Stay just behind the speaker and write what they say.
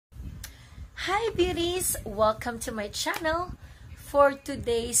Hi beauties! Welcome to my channel. For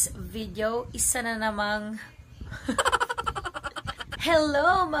today's video, isa na namang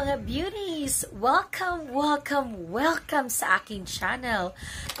hello mga beauties! Welcome sa aking channel.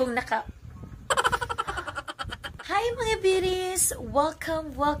 Kung Hi mga beauties!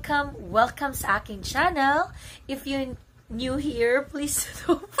 Welcome sa aking channel. If you're new here, please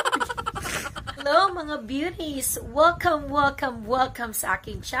don't forget. Hello mga beauties! Welcome sa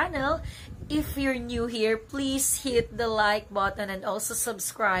aking channel. If you're new here, please hit the like button and also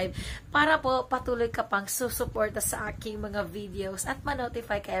subscribe para po patuloy ka pang susuporta sa aking mga videos at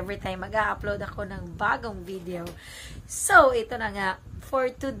ma-notify ka every time mag-upload ako ng bagong video. So, ito na nga. For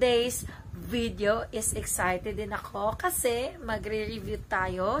today's video is excited din ako kasi magre-review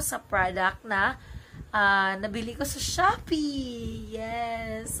tayo sa product na nabili ko sa SHOPEE.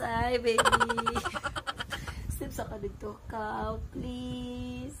 Yes! Hi, baby! Steps ako dito ka,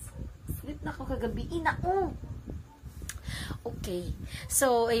 please. Sleep na ako kagabi. Okay.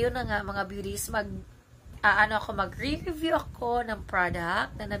 So, ayun na nga mga beauties. Mag-review ako ng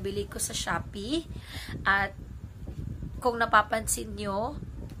product na nabili ko sa SHOPEE. At kung napapansin nyo,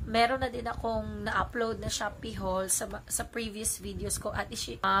 meron na din akong na-upload na SHOPEE haul sa previous videos ko. At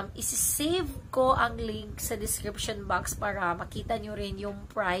isi-save ko ang link sa description box para makita nyo rin yung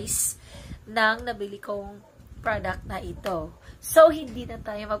price ng nabili kong product na ito. So, hindi na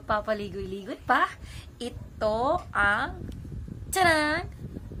tayo magpapaligoy-ligoy pa. Ito ang tadaan!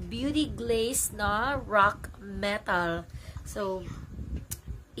 Beauty Glaze na Rock Metal. So,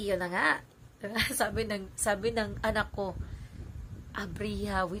 iyon na nga. Sabi ng anak ko,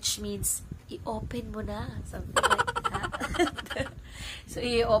 Abriha, which means, i-open mo na. Something like that. So,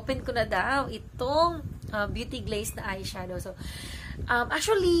 i-open ko na daw itong Beauty Glaze na eyeshadow. So,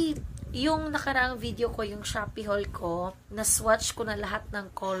 actually, yung nakaraang video ko, yung SHOPEE haul ko, na-swatch ko na lahat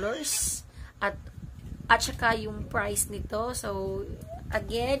ng colors at saka yung price nito. So,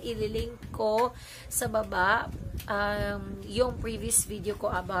 again, ililink ko sa baba yung previous video ko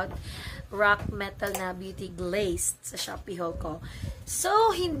about rock metal na beauty glazed sa SHOPEE haul ko.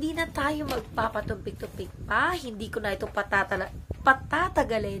 So, hindi na tayo magpapatumpik-tumpik pa. Hindi ko na ito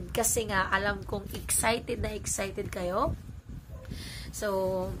patatagalin kasi nga alam kong excited na excited kayo.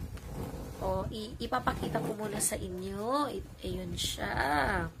 So, ipapakita ko muna sa inyo. Ayun siya.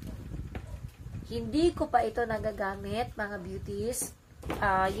 Hindi ko pa ito nagagamit, mga beauties.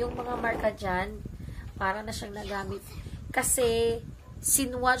 Yung mga marka dyan, para na siyang nagamit. Kasi,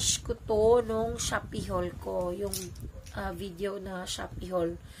 sinwatch ko to nung SHOPEE haul ko. Yung video na SHOPEE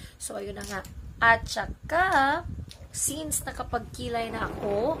haul. So, ayun na nga. At saka, since nakapagkilay na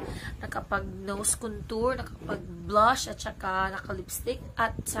ako, nakapag-nose contour, nakapag-blush, at saka naka-lipstick,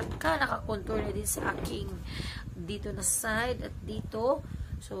 at saka naka-contour na din sa aking dito na side at dito.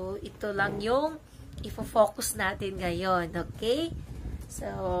 So, ito lang yung ifo-focus natin ngayon. Okay? So,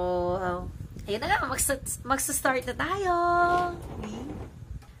 ayun na nga. Magsa-start na tayo.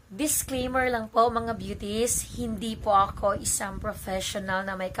 Disclaimer lang po mga beauties, hindi po ako isang professional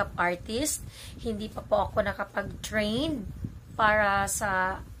na makeup artist. Hindi pa po ako nakapag-train para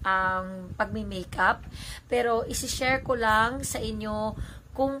sa pagmi-makeup. Pero isi-share ko lang sa inyo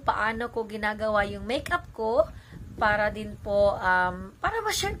kung paano ko ginagawa yung makeup ko para din po, para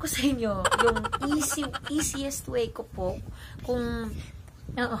ma-share ko sa inyo yung easiest way ko po kung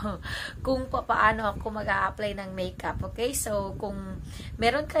paano ako mag-a-apply ng makeup. Okay? So, kung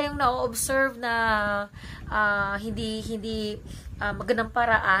meron kayong na-observe na hindi magandang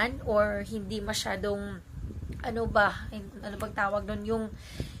paraan or hindi masyadong ano bang tawag doon, yung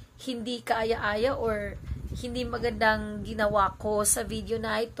hindi kaaya-aya or hindi magandang ginawa ko sa video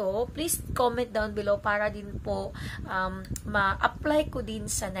na ito, please comment down below para din po ma-apply ko din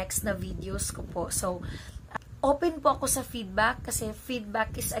sa next na videos ko po. So, open po ako sa feedback kasi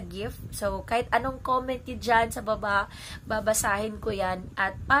feedback is a gift. So, kahit anong comment nyo dyan sa baba, babasahin ko yan.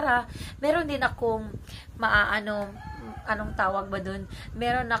 At para meron din akong anong tawag ba dun?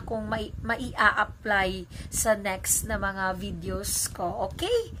 Meron akong mai-a-apply sa next na mga videos ko.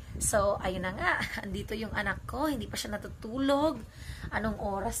 Okay? So, ayun na nga. Andito yung anak ko. Hindi pa siya natutulog. Anong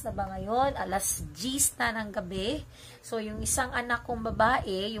oras na ba ngayon? 10:00 na ng gabi. So, yung isang anak kong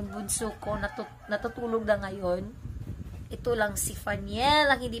babae, yung bunso ko, natutulog na ngayon. Ito lang si Faniel,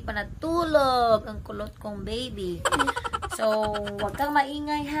 ang hindi pa natulog. Ang kulot kong baby. So, wag kang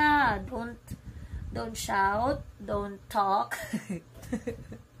maingay ha. Don't shout. Don't talk.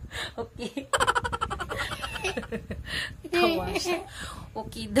 Okay. Tawa siya.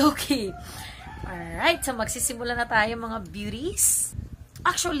 Okidoki. Alright, so magsisimula na tayo mga beauties.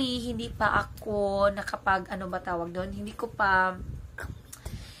 Actually, hindi pa ako nakapag, hindi ko pa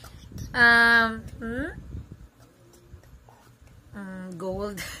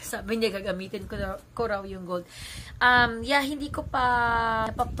Gold. Sabi niya, gagamitin ko raw yung gold. Yeah, hindi ko pa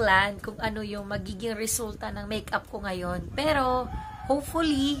napaplan kung ano yung magiging resulta ng makeup ko ngayon. Pero,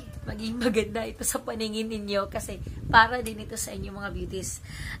 hopefully, maging maganda ito sa paningin ninyo kasi para din ito sa inyo mga beauties.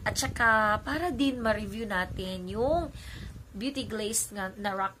 At saka, para din ma-review natin yung beauty glaze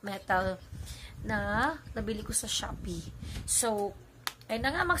na rock metal na nabili ko sa Shopee. So, ay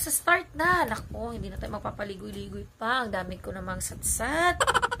na nga, magsa-start na. Naku, hindi na tayo magpapaligoy-ligoy pa. Ang dami ko namang satsat.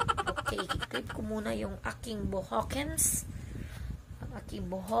 Okay, i-clip ko muna yung aking buhokens. Ang aking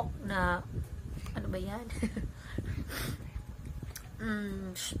buhok na, ano ba yan?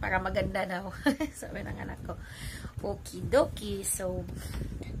 Para maganda na. Sabi ng anak ko. Okidoki. So,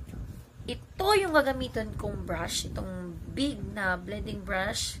 ito yung gagamitin kong brush. Itong big na blending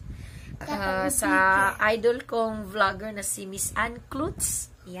brush. Sa idol kong vlogger na si Miss Ann Klutz.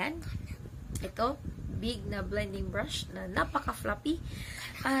 Yan. Ito, big na blending brush na napaka-floppy.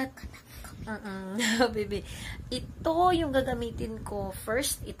 At, baby, ito yung gagamitin ko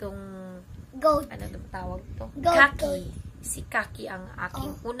first. Itong, gold. ano na tawag ito? Gold. Kaki. Si Kaki ang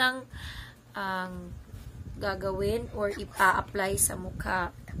aking unang gagawin or ipa-apply sa mukha.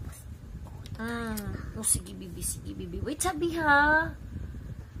 Sige, bibi. Wait, sabi ha.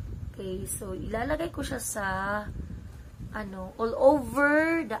 Okay, so ilalagay ko siya sa all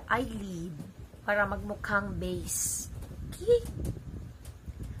over the eyelid para magmukhang base. Okay?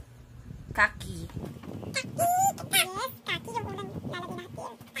 Kaki. Yes, kaki yung unang lalagay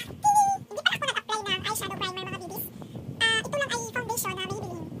natin. Hindi pa ako nag-apply ng eyeshadow primer mga babies. Ito lang ay foundation na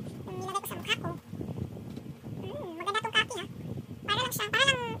Maybelline. Yung nilagay ko sa mukha ko. Maganda tong kaki ha. Para lang siya,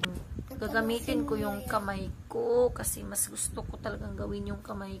 gagamitin ko yung kamay ko kasi mas gusto ko talagang gawin yung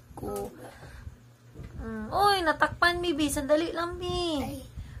kamay ko. Oy, natakpan mi, bi. Sandali lang, bi.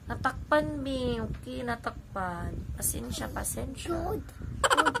 Natakpan, bi. Okay, natakpan. Pasensya. Good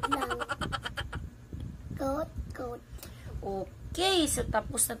lang. Good. Okay, so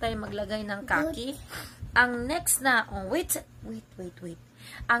tapos na tayo maglagay ng kaki. Ang next na, wait.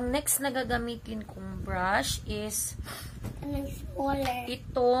 Ang next na gagamitin kong brush is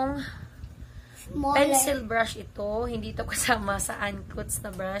itong pencil brush ito. Hindi ito kasama sa Ankuts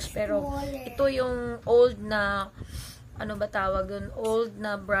na brush. Pero ito yung old na, ano ba tawag dun? Old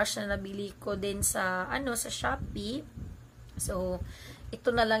na brush na nabili ko din sa, sa Shopee. So,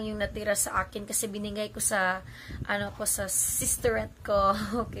 ito na lang yung natira sa akin kasi binigay ko sa, sa sisterette ko.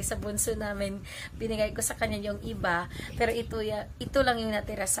 Okay, sa bunso namin. Binigay ko sa kanya yung iba. Pero ito lang yung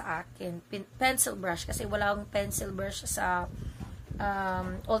natira sa akin. Pencil brush. Kasi wala akong pencil brush sa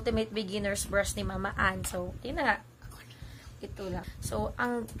Ultimate Beginner's Brush ni Mama Ann. So, yun na. Ito lang. So,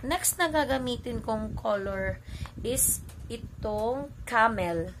 ang next na gagamitin kong color is itong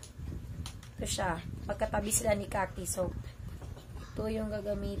camel. Ito siya. Pagkatabi sila ni Kaki. So, ito yung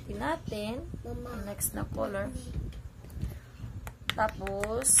gagamitin natin. Ang next na color.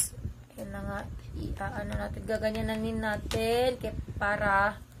 Tapos, yun na nga. Gaganyanin natin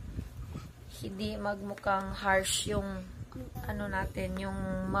para hindi magmukhang harsh yung natin,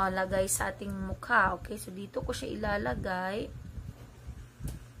 yung malagay sa ating mukha. Okay, so dito ko siya ilalagay.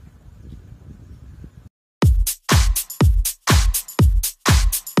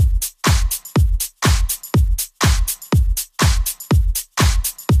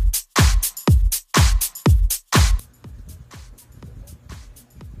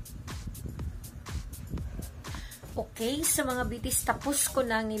 Okay, sa mga beauties, tapos ko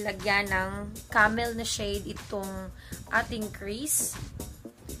nang nilagyan ng camel na shade itong ating crease.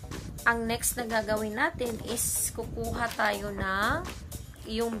 Ang next na gagawin natin is kukuha tayo ng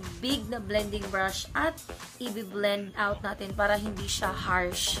yung big na blending brush at i-blend out natin para hindi siya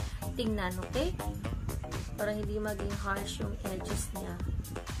harsh. Tingnan, okay? Para hindi maging harsh yung edges niya.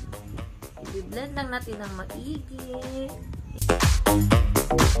 I-blend lang natin ng maigi.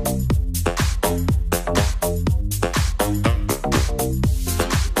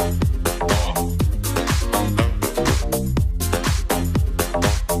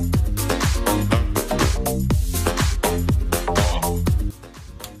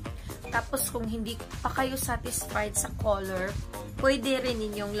 Tapos kung hindi pa kayo satisfied sa color, pwede rin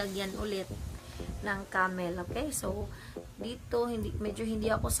ninyong lagyan ulit ng camel, okay? So, dito medyo hindi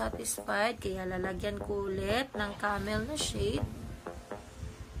ako satisfied kaya lalagyan ko ulit ng camel na shade.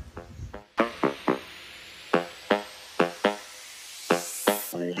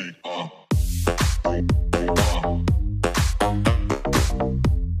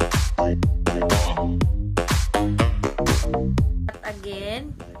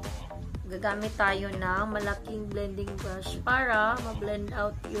 gagamit tayo ng malaking blending brush para ma-blend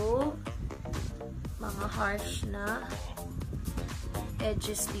out yung mga harsh na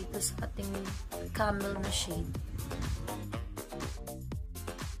edges dito sa ating camel na shade.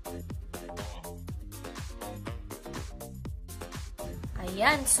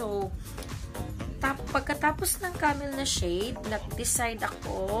 Ayan, so pagkatapos ng camel na shade, nag-decide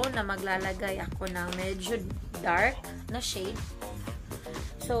ako na maglalagay ako ng medyo dark na shade.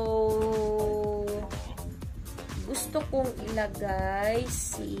 So, gusto kong ilagay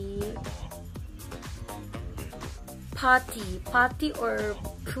si Putty or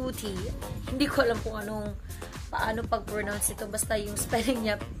Putty. Hindi ko alam kung paano pag-pronounce ito. Basta yung spelling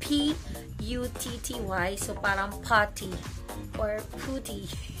niya P-U-T-T-Y. So, parang Putty or Putty.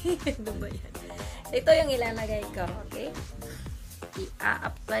 Ano ba yan? So, ito yung ilalagay ko. Okay?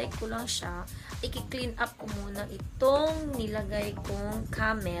 I-apply ko lang siya. I-clean up ko muna itong nilagay kong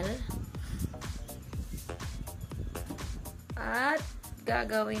camel. At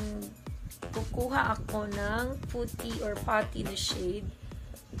kukuha ako ng Putty or Putty na shade.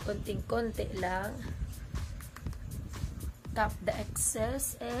 Konting-konti lang. Tap the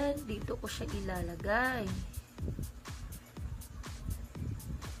excess and dito ko siya ilalagay.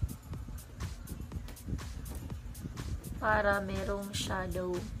 Para merong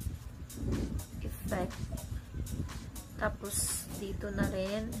shadow effect. Tapos dito na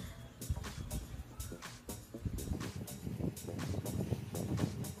rin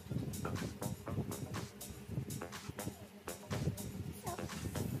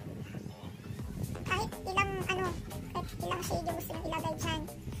ilang shade yung gusto nyo ilagay dyan.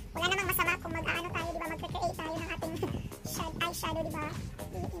 Wala namang masama kung mag-aano tayo, diba? Mag-create tayo ng ating eyeshadow, diba?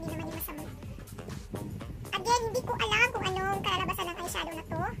 Hindi naman yung masama. Again, hindi ko alam kung anong kalalabasan ng eyeshadow na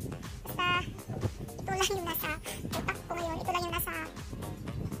to. Basta, ito lang yung nasa utak ko ngayon. Ito lang yung nasa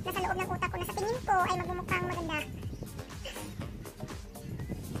loob ng utak ko. Nasa tingin ko ay magmumukhang maganda.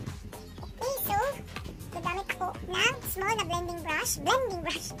 Okay, so, gagamit ako ng small na blending brush,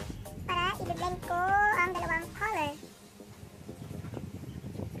 para i-blend ko ang dalawang color.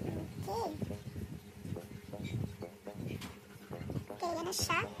 Okay, yan na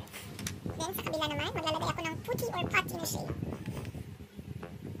siya. Then, sa kabila naman, maglalagay ako ng Putty or Putty na shade.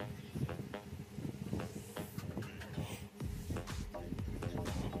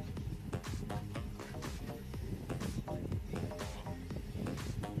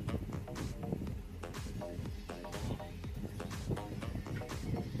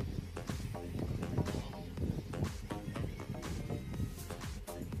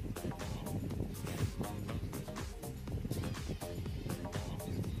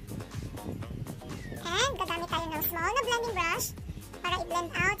 Gagamit tayo ng small na blending brush para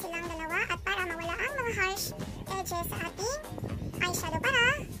i-blend out silang dalawa at para mawala ang mga harsh edges sa ating eyeshadow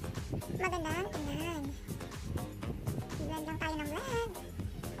para magandang tingnan. I-blend lang tayo ng blend.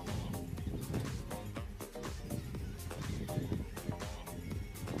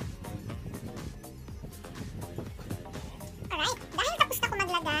 Alright, dahil tapos na ako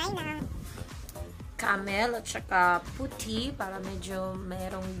maglagay ng camel at saka Putty para medyo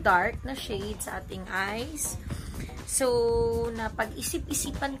merong dark na shade sa ating eyes. So,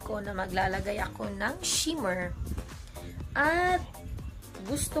 napag-isip-isipan ko na maglalagay ako ng shimmer. At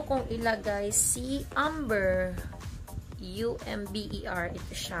gusto kong ilagay si Umber. U-M-B-E-R.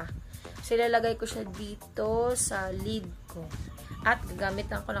 Ito siya. So, ilalagay ko siya dito sa lid ko. At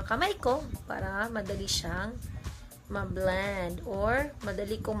gagamit lang ko ng kamay ko para madali siyang ma-blend or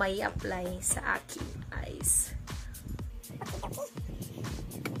madali ko may apply sa aking eyes.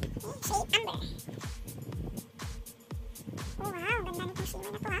 Shade Amber. Oh wow, ganda nitong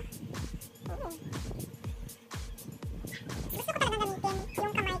shimmer na to ha. Gusto ko talaga gamitin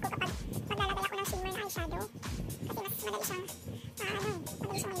yung kamay ko kapag maglalagay ako ng shimmer na eyeshadow. Kasi mas madali siyang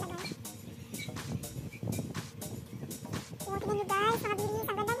madali siyang mailagay. Oh, tignan nyo guys, mga beauties,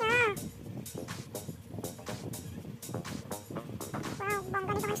 ang ganda niya. Wow,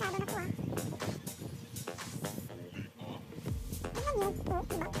 bongga nitong eyeshadow na to ha. Tignan nyo, oh,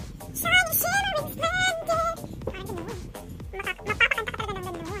 diba? Shiny, shimmering, splendid! Parang ganoon. Mapapakanta ka talaga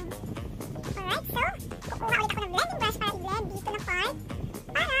ng ganoon. Alright, so, kukuha ulit ako ng blending brush para i-blend dito na part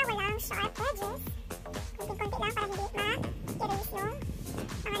para walang sharp edges. Kunti-kunti lang para hindi ma-erase yung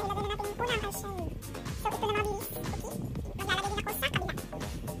mga nilagay na natin yung unang eyeshadow. So, ito na mga beauties. Okay, maglalagay din ako sa kabila.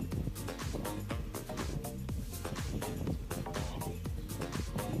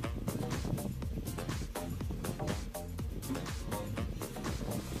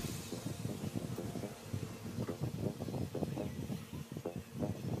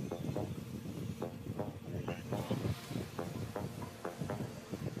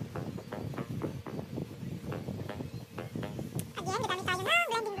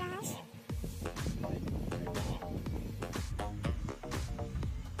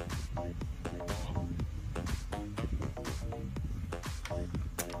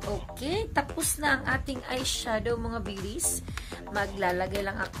 Okay, tapos na ang ating eyeshadow mga beauties. Maglalagay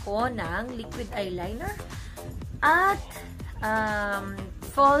lang ako ng liquid eyeliner at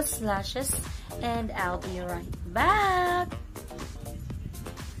false lashes, and I'll be right back.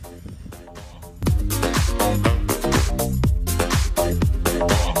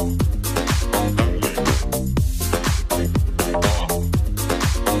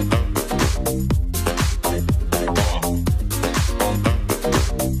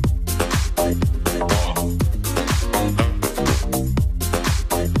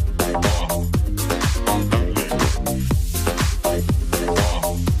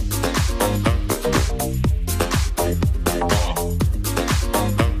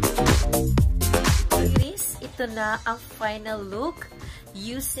 Ito na ang final look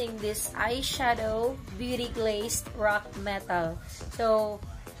using this eyeshadow beauty glazed rock metal. So,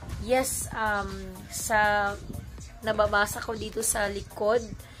 yes, sa nababasa ko dito sa likod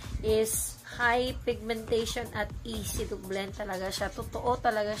is high pigmentation at easy to blend talaga siya. Totoo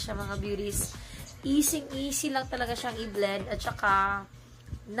talaga siya mga beauties. Easy lang talaga siyang i-blend at saka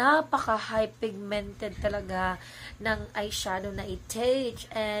napaka-high pigmented talaga ng eyeshadow na i-tage.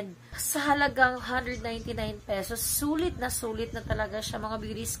 And sa halagang 199 pesos, sulit na talaga siya mga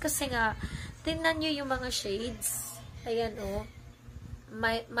beauties. Kasi nga, tingnan nyo yung mga shades. Ayan o.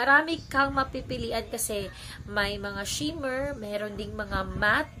 Marami kang mapipilian kasi may mga shimmer, meron ding mga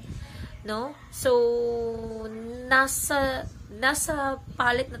matte, no? So, nasa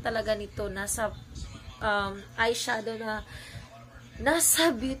palette na talaga nito, nasa eyeshadow na nasa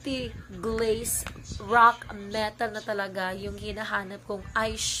beauty glaze rock metal na talaga yung hinahanap kong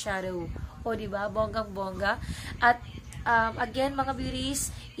eyeshadow. O, diba? Bonggang-bongga. At, again, mga beauties,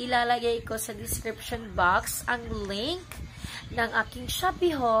 ilalagay ko sa description box ang link ng aking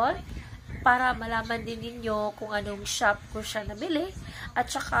Shopee haul para malaman din ninyo kung anong shop ko siya nabili at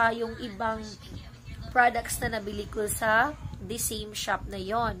saka yung ibang products na nabili ko sa the same shop na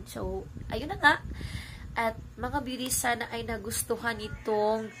yon. So, ayun na nga. At mga beauties, sana ay nagustuhan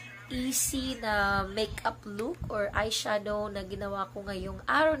itong easy na makeup look or eyeshadow na ginawa ko ngayong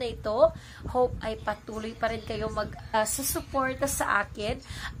araw na ito. Hope ay patuloy pa rin kayo mag-susuporta sa akin.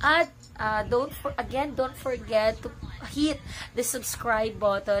 At don't forget to hit the subscribe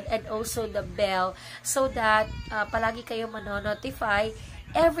button and also the bell so that palagi kayo manonotify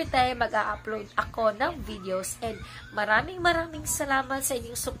every time mag-a-upload ako ng videos. And maraming salamat sa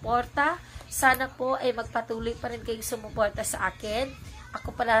inyong suporta. Sana po ay magpatuloy pa rin kayong sumuporta sa akin.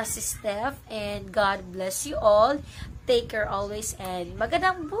 Ako pala si Steph, and God bless you all. Take care always and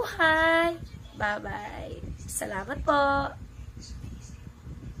magandang buhay! Bye-bye! Salamat po!